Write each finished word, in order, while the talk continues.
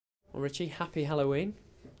Well, Richie, happy Halloween.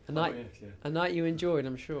 A night, yeah. a night you enjoyed,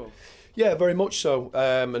 I'm sure. Yeah, very much so,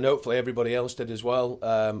 and hopefully everybody else did as well.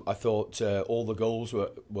 I thought all the goals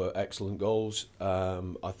were excellent goals.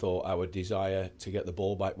 I thought our desire to get the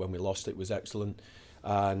ball back when we lost it was excellent,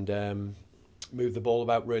 and moved the ball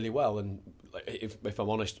about really well. And if I'm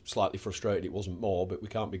honest, slightly frustrated it wasn't more, but we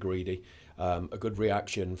can't be greedy. A good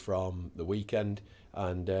reaction from the weekend,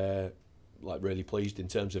 and really pleased in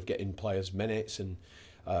terms of getting players minutes and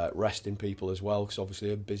resting people as well, because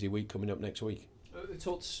obviously a busy week coming up next week. We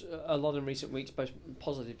talked a lot in recent weeks, both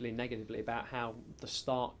positively and negatively, about how the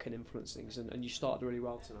start can influence things, and you started really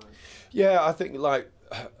well tonight. Yeah, I think look,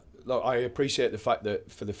 I appreciate the fact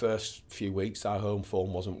that for the first few weeks our home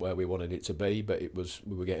form wasn't where we wanted it to be, but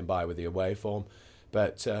we were getting by with the away form.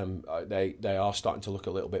 But they are starting to look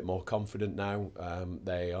a little bit more confident now.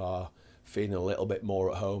 They are feeling a little bit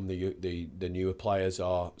more at home. The newer players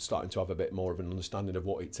are starting to have a bit more of an understanding of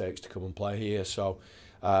what it takes to come and play here. So,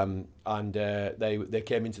 they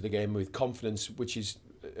came into the game with confidence, which is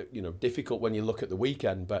difficult when you look at the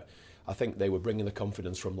weekend, but I think they were bringing the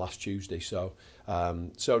confidence from last Tuesday. So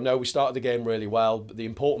no, we started the game really well. But the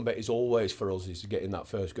important bit is always for us is getting that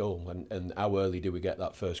first goal, and how early do we get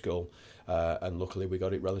that first goal? And luckily we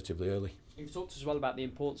got it relatively early. You've talked as well about the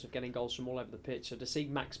importance of getting goals from all over the pitch. So to see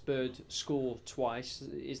Max Bird score twice,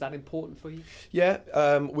 is that important for you?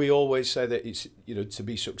 Yeah, we always say that it's to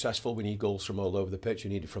be successful we need goals from all over the pitch. We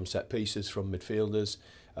need it from set pieces, from midfielders,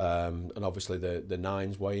 and obviously the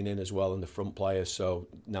nines weighing in as well, and the front players. So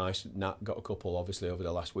nice, Nat got a couple obviously over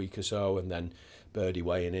the last week or so, and then Birdie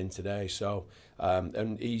weighing in today. So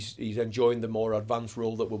and he's enjoying the more advanced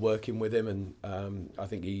role that we're working with him, and I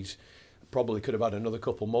think he's probably could have had another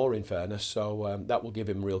couple more in fairness, so that will give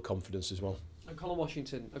him real confidence as well. And Colin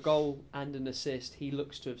Washington, a goal and an assist, he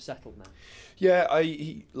looks to have settled now. Yeah,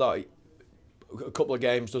 a couple of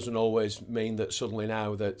games doesn't always mean that suddenly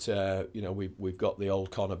now that we've got the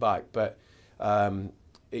old Connor back, but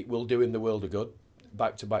it will do him the world of good.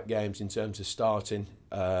 Back-to-back games in terms of starting,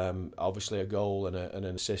 obviously a goal and an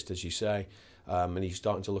assist, as you say, and he's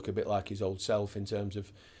starting to look a bit like his old self in terms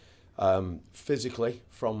of physically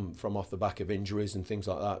from off the back of injuries and things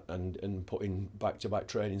like that, and putting back-to-back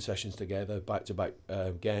training sessions together, back-to-back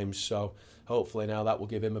games. So hopefully now that will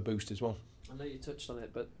give him a boost as well. I know you touched on it,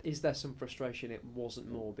 but is there some frustration it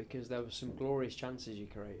wasn't more, because there were some glorious chances you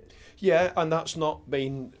created? Yeah, and that's not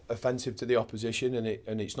been offensive to the opposition,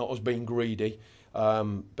 and it's not us being greedy,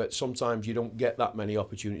 but sometimes you don't get that many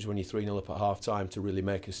opportunities when you're 3-0 up at half-time to really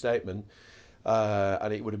make a statement.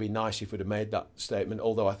 And it would have been nice if we'd have made that statement,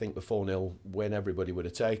 although I think the 4-0 win everybody would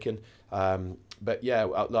have taken. But yeah,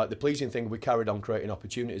 like the pleasing thing, we carried on creating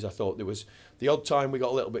opportunities. I thought there was the odd time we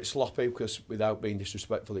got a little bit sloppy, because without being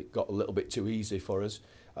disrespectful, it got a little bit too easy for us,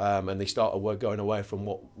 and they started going away from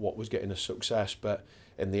what was getting us success. But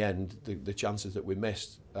in the end, the chances that we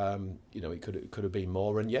missed, it could have been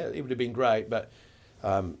more, and yeah, it would have been great, but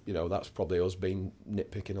that's probably us being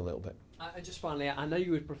nitpicking a little bit. Just finally, I know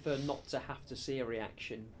you would prefer not to have to see a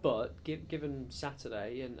reaction, but given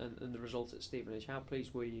Saturday and the result at Stevenage, how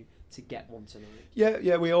pleased were you to get one tonight?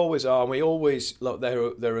 Yeah, we always are. And we always look.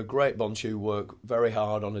 They're a great bunch who work very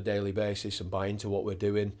hard on a daily basis and buy into what we're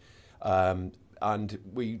doing, and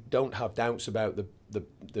we don't have doubts about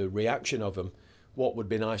the reaction of them. What would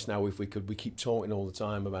be nice now if we keep talking all the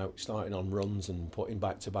time about starting on runs and putting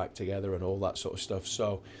back-to-back together and all that sort of stuff.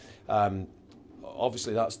 So.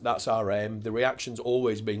 Obviously that's our aim. The reaction's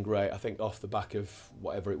always been great, I think, off the back of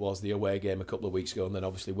whatever it was, the away game a couple of weeks ago, and then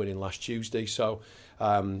obviously winning last Tuesday. So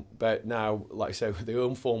but now, like I say, the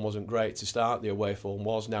home form wasn't great to start, the away form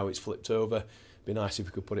was. Now it's flipped over. It'd be nice if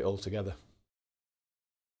we could put it all together.